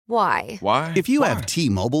Why? Why? If you have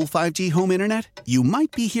T-Mobile 5G home internet, you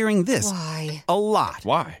might be hearing this Why? a lot.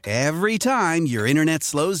 Why? Every time your internet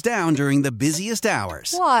slows down during the busiest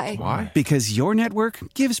hours. Why? Why? Because your network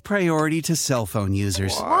gives priority to cell phone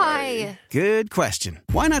users. Why? Good question.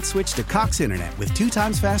 Why not switch to Cox Internet with 2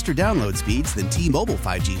 times faster download speeds than T-Mobile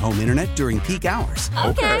 5G home internet during peak hours?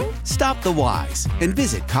 Okay. Stop the whys and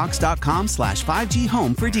visit cox.com/5G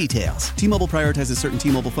home for details. T-Mobile prioritizes certain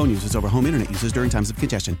T-Mobile phone users over home internet users during times of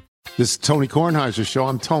congestion. This is Tony Kornheiser's show.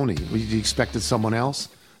 I'm Tony. You expected someone else?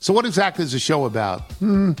 So what exactly is the show about?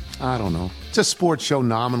 I don't know. It's a sports show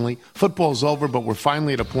nominally. Football's over, but we're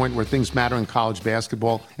finally at a point where things matter in college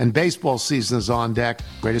basketball, and baseball season is on deck.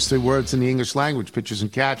 Greatest 3 words in the English language, pitchers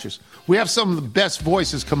and catchers. We have some of the best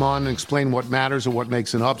voices come on and explain what matters or what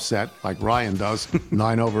makes an upset, like Ryan does,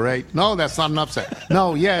 9/8. No, that's not an upset.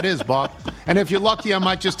 No, yeah, it is, Bob. And if you're lucky, I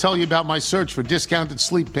might just tell you about my search for discounted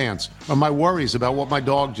sleep pants or my worries about what my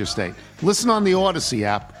dog just ate. Listen on the Odyssey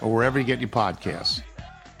app or wherever you get your podcasts.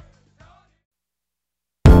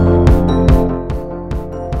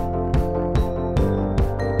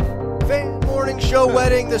 Show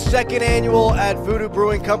wedding, the second annual at Voodoo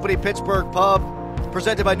Brewing Company Pittsburgh Pub,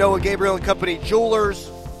 presented by Noah Gabriel and Company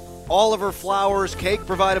Jewelers. Oliver Flowers cake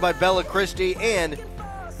provided by Bella Christie, and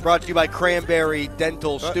brought to you by Cranberry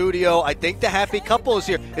Dental Studio. I think the happy couple is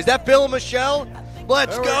here. Is that Bill and Michelle?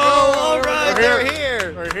 Let's go. All right, they're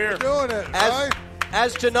here. We're here. We're doing it.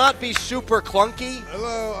 As to not be super clunky,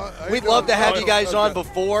 Hello. we'd love to have you guys on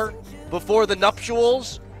before the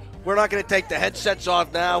nuptials. We're not going to take the headsets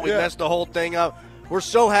off now. We messed the whole thing up. We're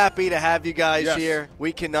so happy to have you guys here.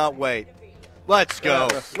 We cannot wait. Let's go.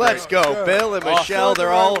 Let's go. Bill and Michelle,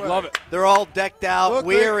 they're all decked out.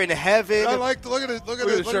 We're in heaven. I like look at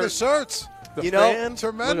the shirts.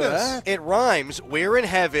 Tremendous. It rhymes. We're in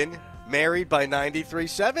heaven, married by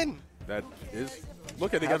 93.7. That is.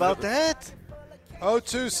 Look at it. How about that?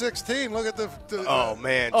 0216. Look at the oh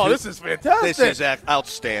man! Oh, this is fantastic. This is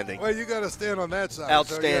outstanding. Well, you got to stand on that side.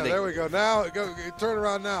 Outstanding. So, there we go. Now, turn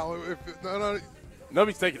around now.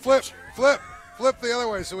 Nobody's taking flip the other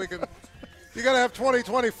way so we can. You got to have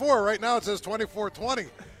 2024. Right now it says 2420.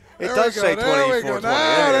 It does say 2420. There we go.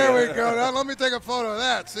 There we go. Now let me take a photo of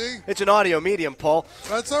that. See? It's an audio medium, Paul.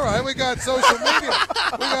 That's all right. We got social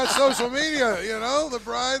media. You know, the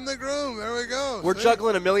bride and the groom. There we go. We're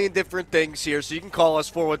juggling a million different things here, so you can call us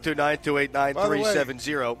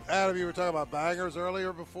 412-928-9370. Adam, you were talking about bangers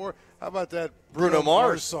earlier before. How about that Bruno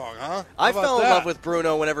Mars song, huh? I fell in love with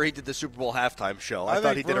Bruno whenever he did the Super Bowl halftime show. I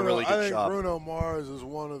thought he did a really good job. I think Bruno Mars is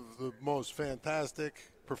one of the most fantastic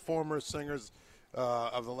performers, singers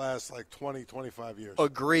of the last 20, 25 years.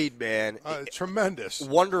 Agreed, man. Tremendous.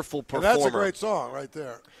 Wonderful performer. And that's a great song right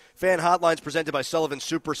there. Fan Hotlines presented by Sullivan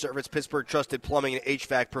Super Service, Pittsburgh trusted plumbing and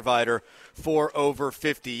HVAC provider for over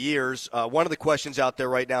 50 years. One of the questions out there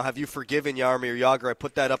right now, have you forgiven Jaromir Jagr? I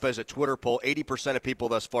put that up as a Twitter poll. 80% of people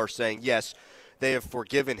thus far saying yes, they have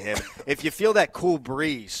forgiven him. If you feel that cool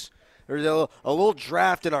breeze, there's a little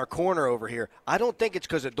draft in our corner over here. I don't think it's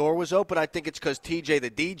because the door was open. I think it's because TJ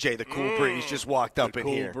the DJ, the cool breeze, just walked up in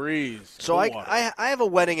here. Cool breeze. So I have a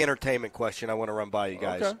wedding entertainment question I want to run by you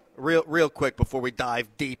guys. Okay. Real quick before we dive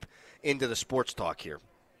deep into the sports talk here.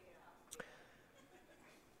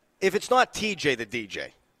 If it's not TJ the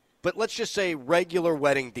DJ, but let's just say regular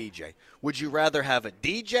wedding DJ, would you rather have a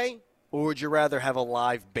DJ or would you rather have a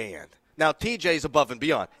live band? Now, TJ's above and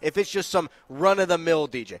beyond. If it's just some run-of-the-mill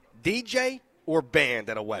DJ or band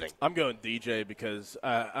at a wedding? I'm going DJ because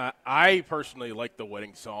I personally like the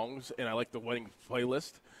wedding songs, and I like the wedding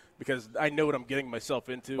playlist because I know what I'm getting myself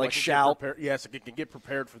into. Like Shout? Yes, I can get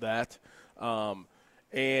prepared for that.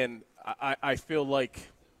 And I feel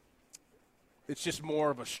like it's just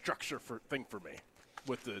more of a structure thing for me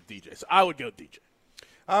with the DJ. So I would go DJ.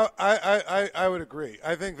 I would agree.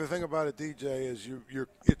 I think the thing about a DJ is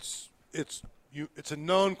it's a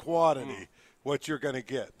known quantity what you're going to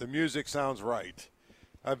get. The music sounds right.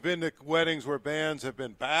 I've been to weddings where bands have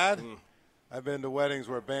been bad. I've been to weddings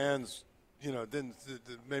where bands, didn't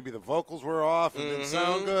maybe the vocals were off and didn't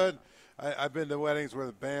sound good. I've been to weddings where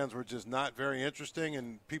the bands were just not very interesting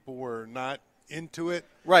and people were not into it.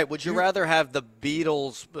 Right. Would you rather have the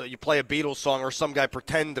Beatles, you play a Beatles song, or some guy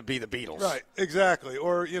pretend to be the Beatles? Right, exactly.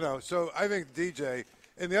 Or, so I think DJ,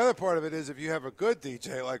 and the other part of it is if you have a good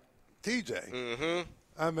DJ like TJ,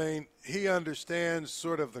 I mean, he understands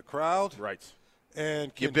sort of the crowd. Right.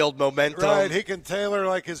 And you build momentum. Right. He can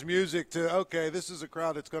tailor his music to, okay, this is a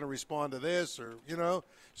crowd that's going to respond to this, or,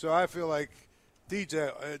 So I feel like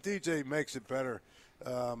DJ makes it better.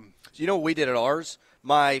 You know what we did at ours?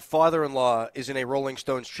 My father-in-law is in a Rolling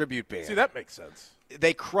Stones tribute band. See, that makes sense.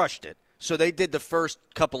 They crushed it. So they did the first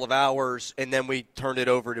couple of hours, and then we turned it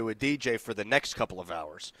over to a DJ for the next couple of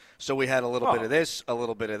hours. So we had a little bit of this, a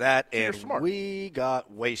little bit of that, and we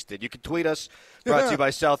got wasted. You can tweet us, brought to you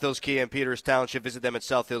by South Hills Kia and Peters Township. Visit them at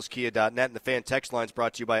southhillskia.net. And the fan text line is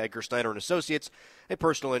brought to you by Edgar Snyder & Associates, a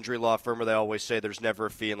personal injury law firm where they always say there's never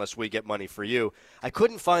a fee unless we get money for you. I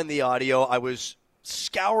couldn't find the audio. I was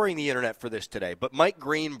scouring the internet for this today, but Mike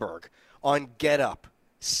Greenberg on Get Up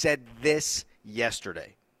said this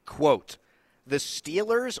yesterday. Quote, the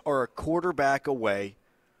Steelers are a quarterback away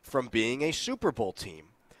from being a Super Bowl team.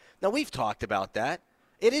 Now, we've talked about that.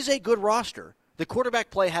 It is a good roster. The quarterback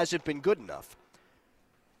play hasn't been good enough.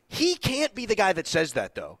 He can't be the guy that says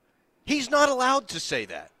that, though. He's not allowed to say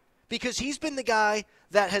that because he's been the guy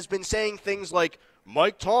that has been saying things like,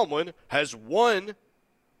 Mike Tomlin has won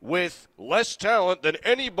with less talent than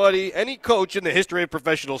anybody, any coach in the history of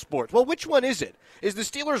professional sports. Well, which one is it? Is the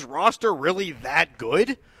Steelers' roster really that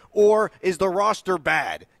good? Or is the roster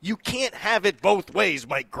bad? You can't have it both ways,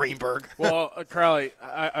 Mike Greenberg. Well, Crowley,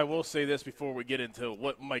 I will say this before we get into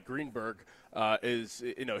what Mike Greenberg is,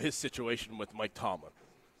 his situation with Mike Tomlin.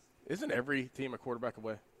 Isn't every team a quarterback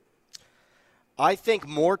away? I think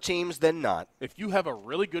more teams than not. If you have a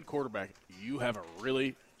really good quarterback, you have a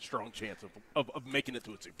really strong chance of making it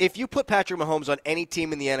to a Super Bowl. If you put Patrick Mahomes on any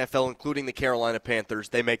team in the NFL, including the Carolina Panthers,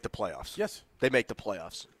 they make the playoffs. Yes. They make the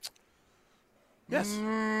playoffs. Yes.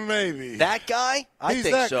 Maybe. That guy? I He's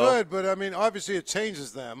think that so. good, but, I mean, obviously it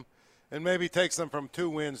changes them and maybe takes them from 2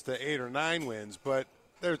 wins to 8 or 9 wins, but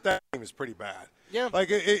that team is pretty bad. Yeah. Like,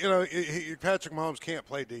 Patrick Mahomes can't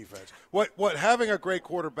play defense. What having a great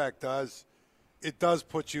quarterback does, it does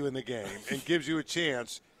put you in the game and gives you a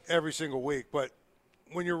chance every single week, but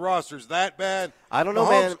when your roster's that bad, I don't know,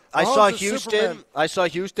 man. I saw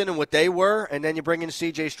Houston and what they were, and then you bring in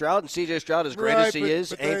C.J. Stroud, and C.J. Stroud, as great as he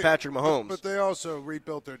is, ain't Patrick Mahomes. But they also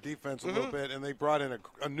rebuilt their defense a little bit, and they brought in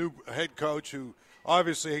a new head coach who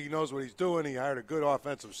obviously he knows what he's doing. He hired a good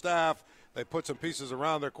offensive staff. They put some pieces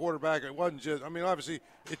around their quarterback. It wasn't just – I mean, obviously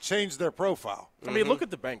it changed their profile. I mean, look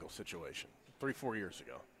at the Bengals situation 3-4 years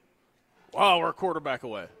ago. Wow, we're a quarterback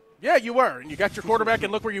away. Yeah, you were, and you got your quarterback,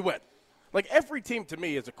 and look where you went. Like, every team to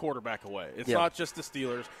me is a quarterback away. It's not just the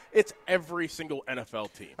Steelers. It's every single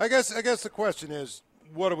NFL team. I guess the question is,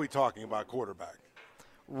 what are we talking about quarterback?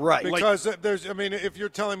 Right. Because if you're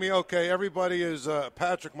telling me, okay, everybody is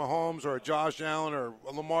Patrick Mahomes or a Josh Allen or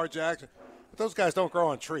a Lamar Jackson, but those guys don't grow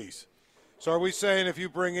on trees. So are we saying if you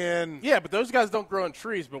bring in – Yeah, but those guys don't grow on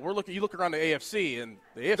trees. But you look around the AFC, and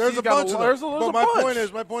the AFC's there's a bunch of them. There's a bunch.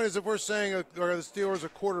 My point is, if we're saying are the Steelers a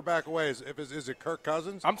quarterback away, is it Kirk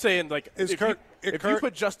Cousins? I'm saying, like, if you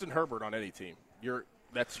put Justin Herbert on any team,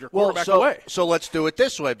 that's your quarterback away. away. So let's do it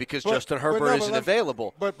this way because Justin Herbert isn't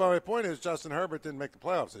available. But my point is Justin Herbert didn't make the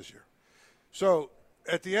playoffs this year. So –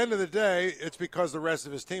 at the end of the day, it's because the rest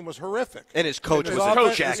of his team was horrific. And his coach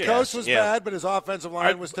was His coach was bad, but his offensive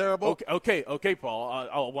line was terrible. Okay, Paul.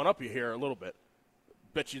 I'll one-up you here a little bit.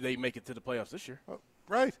 Bet you they make it to the playoffs this year.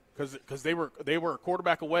 Right. Because they were a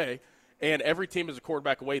quarterback away, and every team is a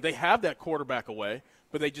quarterback away. They have that quarterback away,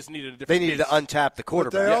 but they just needed a different They needed to untap the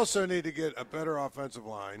quarterback. But they also need to get a better offensive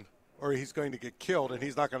line, or he's going to get killed, and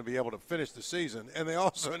he's not going to be able to finish the season. And they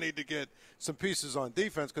also need to get some pieces on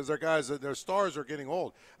defense because their stars are getting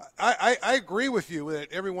old. I agree with you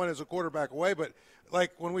that everyone is a quarterback away, but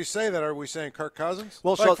like when we say that, are we saying Kirk Cousins?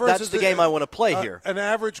 Well, so that's the game I want to play here. An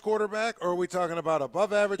average quarterback, or are we talking about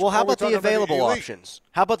above average? Well, how about the available options?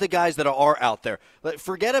 How about the guys that are out there?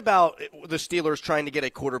 Forget about the Steelers trying to get a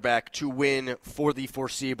quarterback to win for the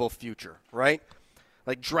foreseeable future, right?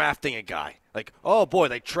 Like drafting a guy. Like, oh, boy,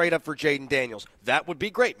 they trade up for Jaden Daniels. That would be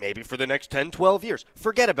great, maybe for the next 10, 12 years.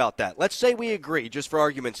 Forget about that. Let's say we agree, just for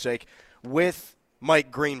argument's sake, with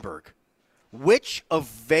Mike Greenberg. Which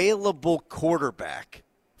available quarterback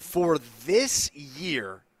for this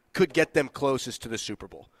year could get them closest to the Super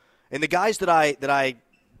Bowl? And the guys that I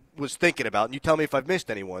was thinking about, and you tell me if I've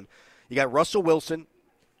missed anyone, you got Russell Wilson,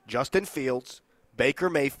 Justin Fields, Baker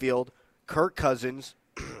Mayfield, Kirk Cousins,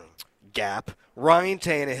 Gap, Ryan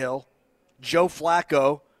Tannehill, Joe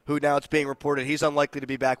Flacco, who now it's being reported he's unlikely to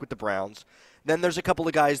be back with the Browns. Then there's a couple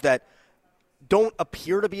of guys that don't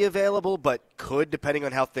appear to be available but could, depending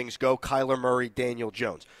on how things go, Kyler Murray, Daniel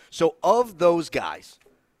Jones. So of those guys,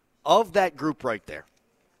 of that group right there,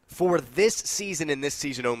 for this season and this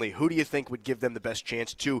season only, who do you think would give them the best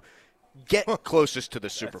chance to get closest to the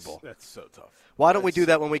Super Bowl? That's so tough. Why don't we do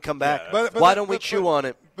that when we come back? Why don't we chew on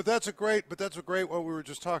it? But that's a great what we were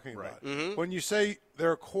just talking about. Mm-hmm. When you say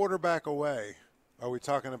they're a quarterback away, are we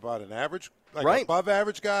talking about an average, above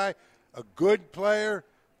average guy, a good player,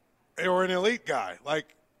 or an elite guy?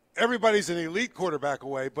 Like everybody's an elite quarterback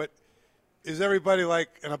away, but is everybody like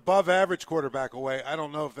an above-average quarterback away? I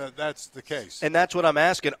don't know if that's the case. And that's what I'm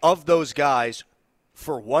asking. Of those guys,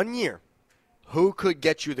 for 1 year, who could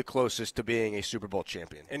get you the closest to being a Super Bowl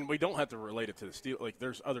champion? And we don't have to relate it to the Steelers. Like,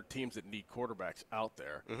 there's other teams that need quarterbacks out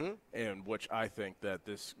there, and which I think that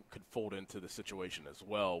this could fold into the situation as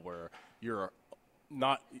well, where you're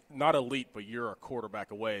not elite, but you're a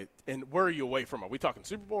quarterback away. And where are you away from? Are we talking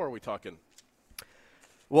Super Bowl or are we talking?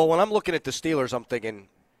 Well, when I'm looking at the Steelers, I'm thinking,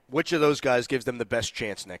 which of those guys gives them the best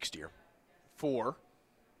chance next year? For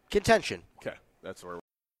contention. Okay, that's where.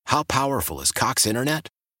 How powerful is Cox Internet?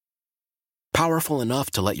 Powerful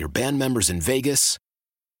enough to let your band members in Vegas,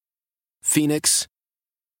 Phoenix,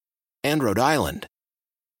 and Rhode Island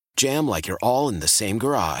jam like you're all in the same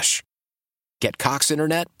garage. Get Cox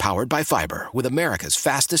Internet powered by fiber with America's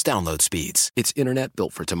fastest download speeds. It's internet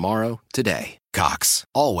built for tomorrow, today. Cox,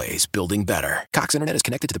 always building better. Cox Internet is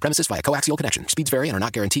connected to the premises via coaxial connection. Speeds vary and are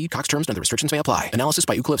not guaranteed. Cox terms and other restrictions may apply. Analysis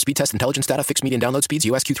by Ookla Speed Test Intelligence Data. Fixed median download speeds.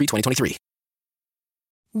 US Q3 2023.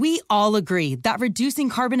 We all agree that reducing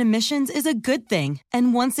carbon emissions is a good thing.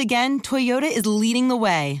 And once again, Toyota is leading the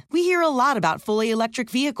way. We hear a lot about fully electric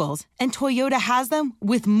vehicles, and Toyota has them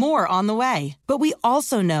with more on the way. But we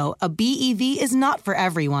also know a BEV is not for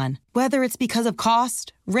everyone. Whether it's because of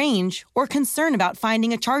cost, range, or concern about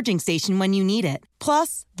finding a charging station when you need it.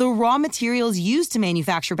 Plus, the raw materials used to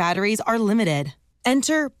manufacture batteries are limited.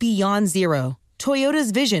 Enter Beyond Zero,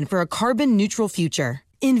 Toyota's vision for a carbon-neutral future.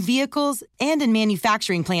 In vehicles and in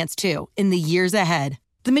manufacturing plants, too, in the years ahead.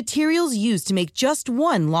 The materials used to make just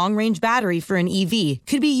one long-range battery for an EV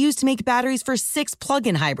could be used to make batteries for 6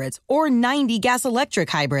 plug-in hybrids or 90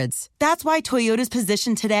 gas-electric hybrids. That's why Toyota's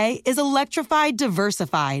position today is electrified,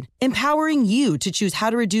 diversified, empowering you to choose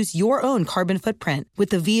how to reduce your own carbon footprint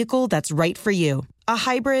with the vehicle that's right for you. A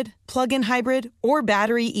hybrid, plug-in hybrid, or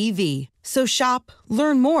battery EV. So shop,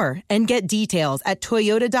 learn more, and get details at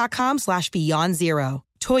toyota.com/beyond0.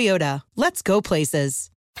 Toyota, let's go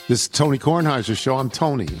places. This is Tony Kornheiser's show. I'm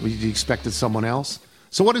Tony. You expected someone else?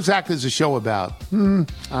 So what exactly is the show about?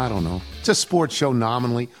 I don't know. It's a sports show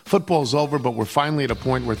nominally. Football's over, but we're finally at a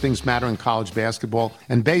point where things matter in college basketball,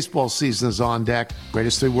 and baseball season is on deck.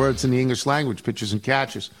 Greatest 3 words in the English language, pitchers and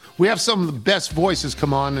catchers. We have some of the best voices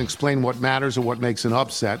come on and explain what matters or what makes an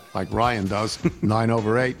upset, like Ryan does,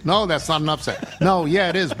 9/8. No, that's not an upset. No, yeah,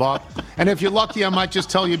 it is, Bob. And if you're lucky, I might just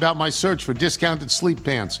tell you about my search for discounted sleep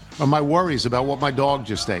pants or my worries about what my dog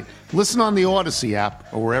just ate. Listen on the Odyssey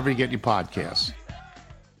app or wherever you get your podcasts.